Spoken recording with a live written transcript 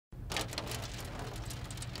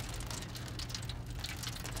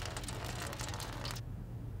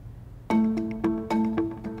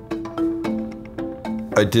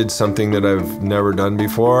I did something that I've never done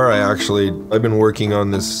before. I've been working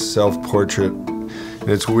on this self-portrait, and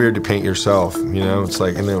it's weird to paint yourself, you know? It's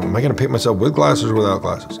like, am I gonna paint myself with glasses or without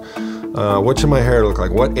glasses? What should my hair look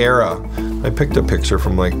like? What era? I picked a picture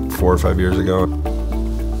from like 4 or 5 years ago.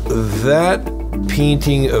 That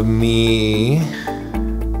painting of me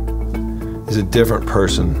is a different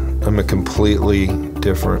person. I'm a completely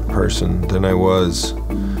different person than I was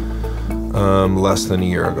less than a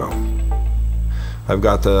year ago. I've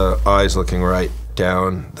got the eyes looking right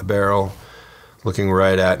down the barrel, looking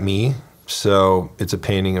right at me, so it's a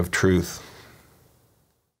painting of truth.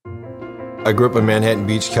 I grew up in Manhattan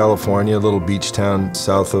Beach, California, a little beach town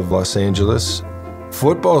south of Los Angeles.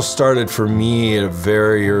 Football started for me at a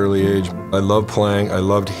very early age. I loved playing, I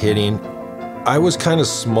loved hitting. I was kind of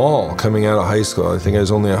small coming out of high school. I think I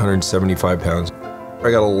was only 175 pounds. I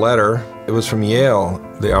got a letter, it was from Yale.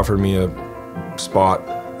 They offered me a spot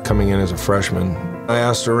coming in as a freshman. I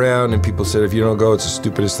asked around and people said, if you don't go, it's the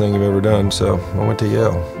stupidest thing you've ever done, so I went to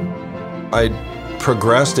Yale. I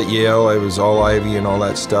progressed at Yale, I was all Ivy and all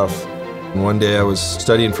that stuff. And one day I was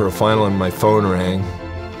studying for a final and my phone rang.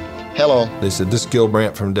 Hello. They said, this is Gil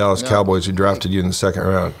Brandt from Dallas Cowboys who drafted you in the 2nd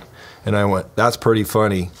round. And I went, that's pretty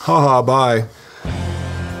funny. Ha ha, bye.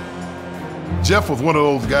 Jeff was one of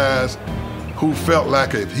those guys who felt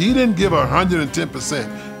like if he didn't give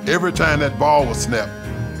 110% every time that ball was snapped,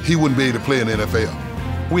 he wouldn't be able to play in the NFL.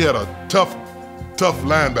 We had a tough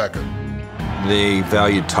linebacker. They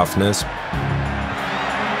valued toughness.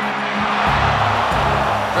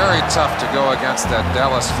 Very tough to go against that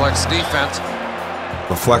Dallas flex defense.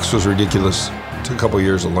 The flex was ridiculous. It took a couple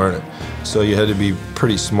years to learn it. So you had to be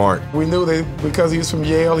pretty smart. We knew that because he was from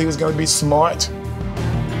Yale, he was going to be smart.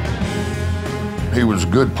 He was a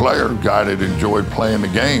good player, a guy that enjoyed playing the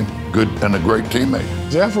game, good and a great teammate.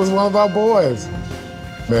 Jeff was one of our boys.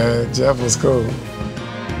 Man, Jeff was cool.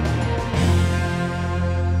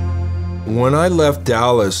 When I left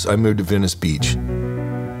Dallas, I moved to Venice Beach.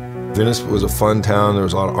 Venice was a fun town, there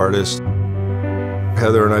was a lot of artists.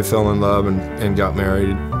 Heather and I fell in love and got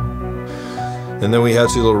married. And then we had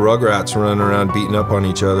 2 little rugrats running around beating up on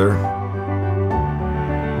each other.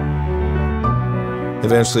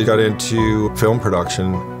 Eventually got into film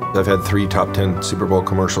production. I've had 3 top 10 Super Bowl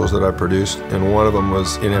commercials that I produced, and one of them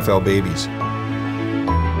was NFL Babies.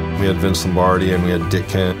 We had Vince Lombardi and we had Dick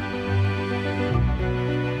Kent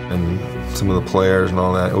and some of the players and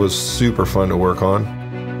all that. It was super fun to work on.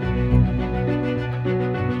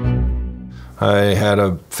 I had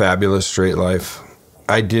a fabulous straight life.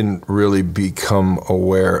 I didn't really become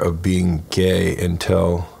aware of being gay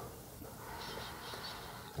until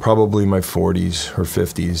probably my 40s or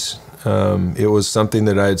 50s. It was something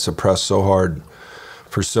that I had suppressed so hard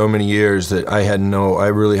for so many years that I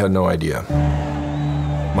really had no idea.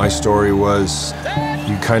 My story was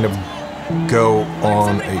you kind of go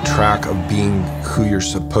on a track of being who you're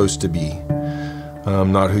supposed to be,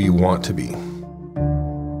 not who you want to be.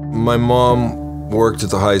 My mom worked at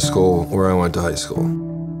the high school where I went to high school.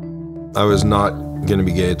 I was not going to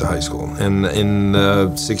be gay at the high school. And in the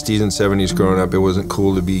 60s and 70s growing up, it wasn't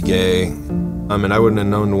cool to be gay. I mean, I wouldn't have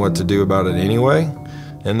known what to do about it anyway.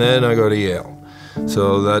 And then I go to Yale.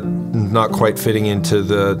 So that not quite fitting into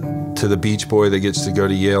the beach boy that gets to go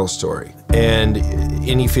to Yale story. And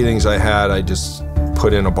any feelings I had, I just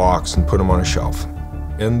put in a box and put them on a shelf.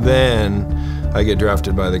 And then I get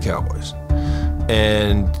drafted by the Cowboys.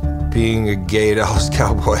 And being a gay Dallas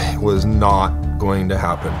Cowboy was not going to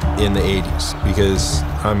happen in the 80s because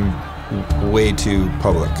I'm way too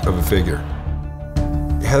public of a figure.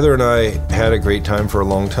 Heather and I had a great time for a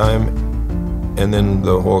long time, and then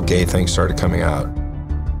the whole gay thing started coming out.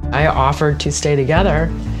 I offered to stay together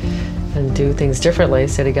and do things differently,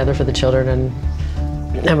 stay together for the children,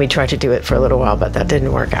 and we tried to do it for a little while, but that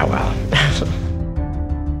didn't work out well.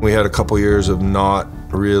 We had a couple years of not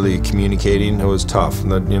really communicating. It was tough.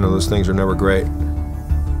 You know, those things are never great.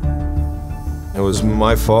 It was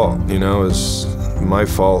my fault, you know, it was my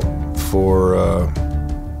fault for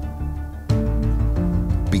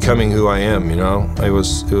becoming who I am, you know.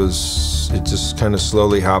 It just kind of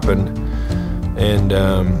slowly happened. And,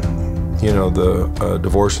 you know, the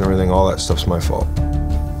divorce and everything, all that stuff's my fault.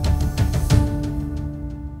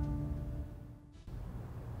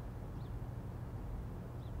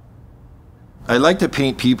 I like to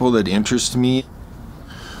paint people that interest me.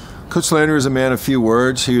 Coach Landry is a man of few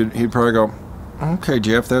words. He'd probably go, okay,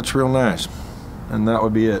 Jeff, that's real nice. And that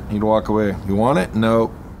would be it. He'd walk away. You want it?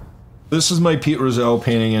 No. This is my Pete Rozelle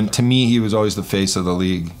painting, and to me, he was always the face of the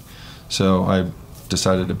league. So I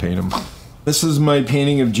decided to paint him. This is my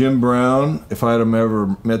painting of Jim Brown. If I had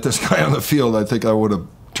ever met this guy on the field, I think I would have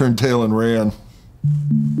turned tail and ran.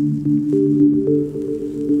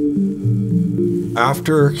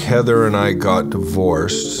 After Heather and I got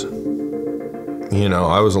divorced, you know,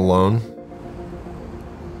 I was alone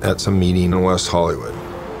at some meeting in West Hollywood.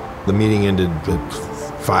 The meeting ended at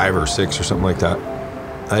 5 or 6 or something like that.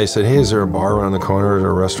 I said, hey, is there a bar around the corner or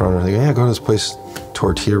a restaurant? And they go, yeah, go to this place,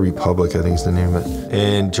 Tortilla Republic, I think is the name of it.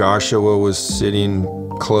 And Joshua was sitting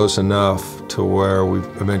close enough to where we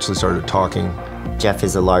eventually started talking. Jeff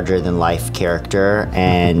is a larger-than-life character,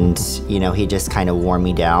 and, you know, he just kind of wore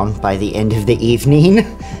me down by the end of the evening.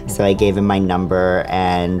 So I gave him my number,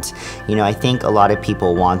 and, you know, I think a lot of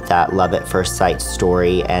people want that love-at-first-sight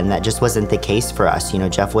story, and that just wasn't the case for us. You know,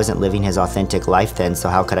 Jeff wasn't living his authentic life then, so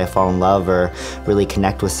how could I fall in love or really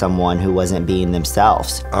connect with someone who wasn't being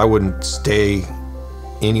themselves? I wouldn't stay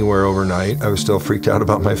anywhere overnight. I was still freaked out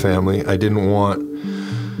about my family.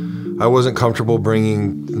 I wasn't comfortable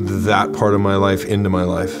bringing that part of my life into my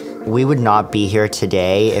life. We would not be here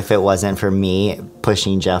today if it wasn't for me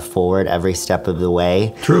pushing Jeff forward every step of the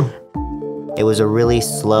way. True. It was a really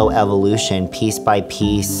slow evolution, piece by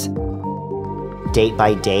piece, date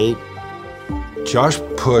by date. Josh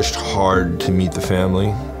pushed hard to meet the family,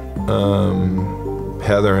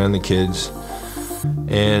 Heather and the kids,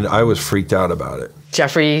 and I was freaked out about it.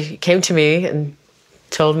 Jeffrey came to me and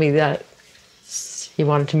told me that he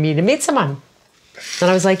wanted me to meet someone. And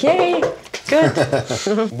I was like, yay,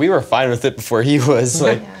 good. We were fine with it before he was.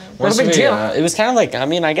 Like, no big deal. It was kind of like, I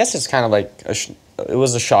mean, I guess it's kind of like, it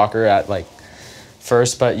was a shocker at like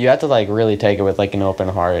first, but you had to like really take it with like an open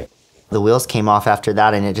heart. The wheels came off after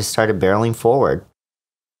that and it just started barreling forward.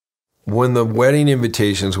 When the wedding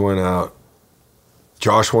invitations went out,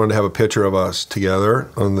 Josh wanted to have a picture of us together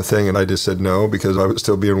on the thing, and I just said no because I was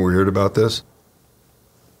still being weird about this.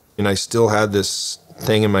 And I still had this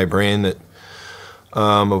thing in my brain that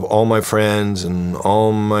of all my friends and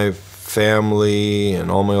all my family and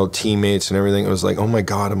all my old teammates and everything. It was like, oh my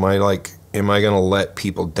God, am I gonna let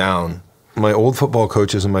people down? My old football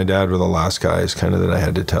coaches and my dad were the last guys kind of that I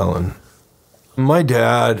had to tell. And my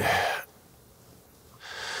dad,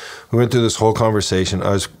 we went through this whole conversation.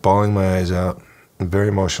 I was bawling my eyes out, very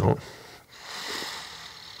emotional.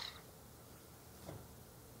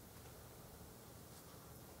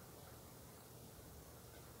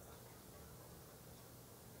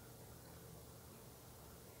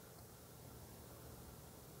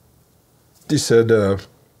 He said,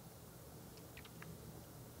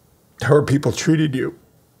 how are people treating you?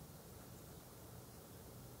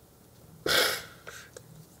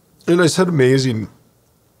 And I said, amazing.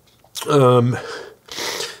 And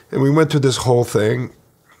we went through this whole thing.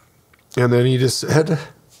 And then he just said,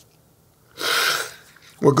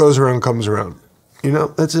 what goes around comes around. You know,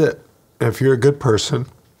 that's it. If you're a good person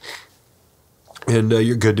and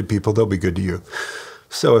you're good to people, they'll be good to you.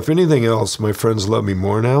 So if anything else, my friends love me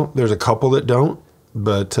more now. There's a couple that don't,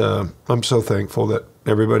 but I'm so thankful that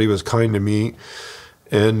everybody was kind to me.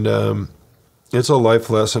 And it's a life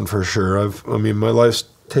lesson for sure. I mean, my life's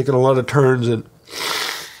taken a lot of turns, and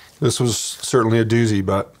this was certainly a doozy,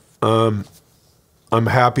 but I'm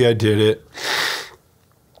happy I did it.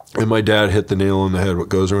 And my dad hit the nail on the head. What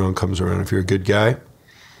goes around comes around. If you're a good guy,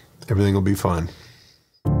 everything will be fine.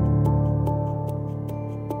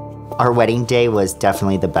 Our wedding day was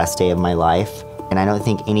definitely the best day of my life, and I don't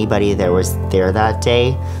think anybody that was there that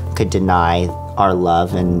day could deny our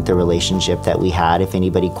love and the relationship that we had. If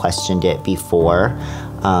anybody questioned it before,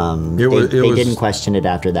 they didn't question it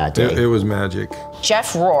after that day. It was magic.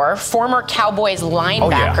 Jeff Rohrer, former Cowboys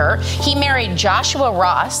linebacker, he married Joshua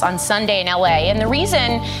Ross on Sunday in LA, and the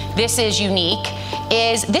reason this is unique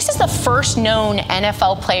is this is the first known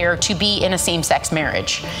NFL player to be in a same-sex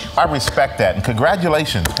marriage. I respect that, and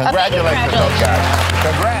congratulations. Congratulations, those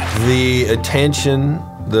guys. Congrats. The attention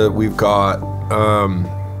that we've got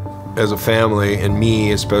as a family, and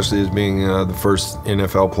me especially as being the first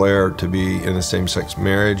NFL player to be in a same-sex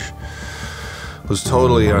marriage, was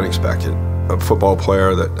totally unexpected. A football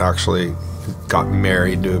player that actually got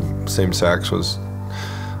married to same-sex was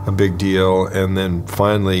a big deal. And then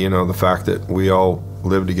finally, you know, the fact that we all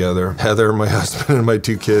live together. Heather, my husband, and my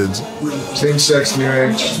 2 kids. Same-sex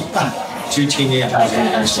marriage, 2 teenagers.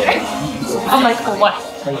 Oh my God, what?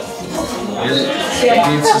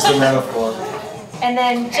 It's just a metaphor. And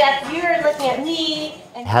then, Jeff, you're looking at me.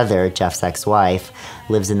 Heather, Jeff's ex-wife,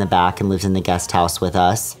 lives in the back and lives in the guest house with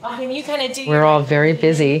us. You kind of do. We're all very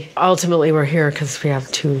busy. Ultimately, we're here because we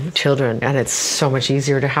have 2 children, and it's so much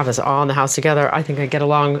easier to have us all in the house together. I think I get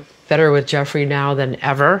along better with Jeffrey now than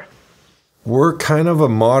ever. We're kind of a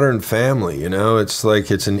modern family, you know? It's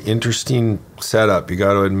like, it's an interesting setup, you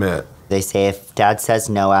got to admit. They say if dad says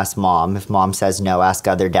no, ask mom. If mom says no, ask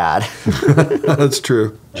other dad. That's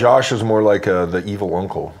true. Josh is more like the evil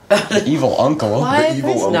uncle. The evil uncle? What? The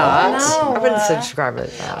evil uncle. Not. I wouldn't describe it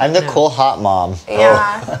as that. I'm the cool hot mom.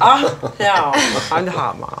 Yeah. Oh, no. I'm the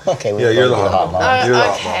hot mom. Okay, Yeah, you're the hot mom. You're the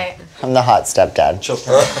hot Okay. I'm the hot stepdad.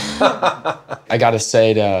 I gotta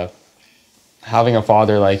say, to having a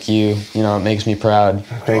father like you, you know, it makes me proud.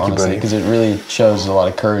 Thank you, buddy. Because it really shows a lot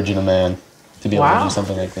of courage in a man to be able to Wow. do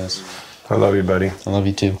something like this. I love you, buddy. I love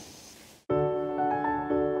you too.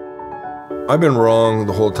 I've been wrong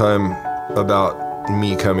the whole time about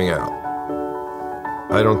me coming out.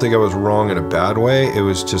 I don't think I was wrong in a bad way. It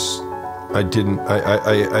was just, I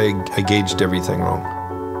gauged everything wrong.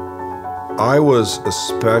 I was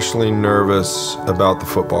especially nervous about the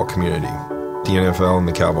football community, the NFL and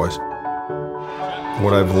the Cowboys.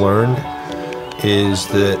 What I've learned is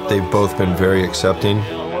that they've both been very accepting.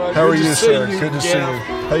 How are you, sir? Good to see you.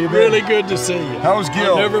 How you been? Really good to see you. How was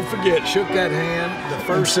Gil? I'll never forget. Shook that hand. The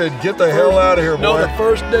first said, "Get the hell out of here, boy." No, the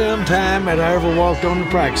first damn time that I ever walked on the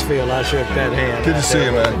practice field, I shook that hand. Good to see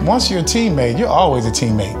you, man. Once you're a teammate, you're always a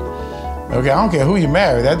teammate. Okay, I don't care who you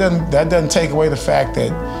marry. That doesn't take away the fact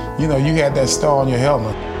that, you know, you had that star on your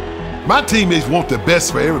helmet. My teammates want the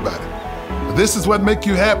best for everybody. If this is what makes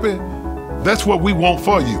you happy, that's what we want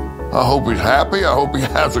for you. I hope he's happy. I hope he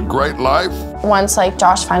has a great life. Once like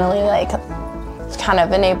Josh finally like kind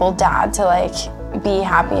of enabled dad to like be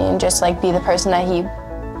happy and just like be the person that he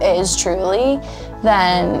is truly,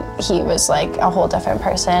 then he was like a whole different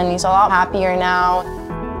person. He's a lot happier now.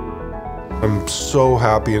 I'm so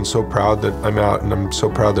happy and so proud that I'm out, and I'm so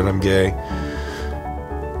proud that I'm gay.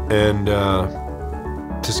 And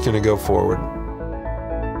just gonna go forward.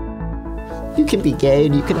 You can be gay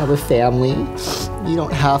and you can have a family. You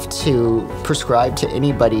don't have to prescribe to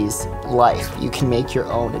anybody's life. You can make your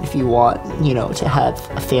own. And if you want, you know, to have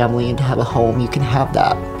a family and to have a home, you can have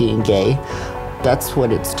that being gay. That's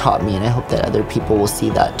what it's taught me, and I hope that other people will see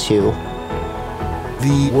that too.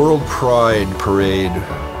 The World Pride Parade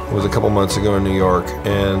was a couple months ago in New York,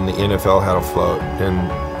 and the NFL had a float,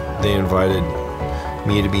 and they invited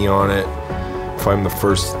me to be on it. If I'm the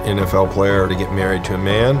first NFL player to get married to a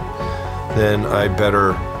man, then I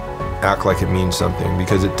better act like it means something,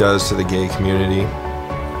 because it does to the gay community,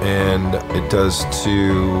 and it does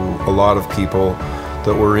to a lot of people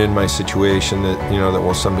that were in my situation that, you know, that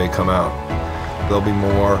will someday come out. There'll be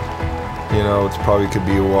more, you know, it probably could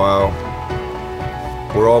be a while.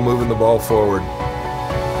 We're all moving the ball forward.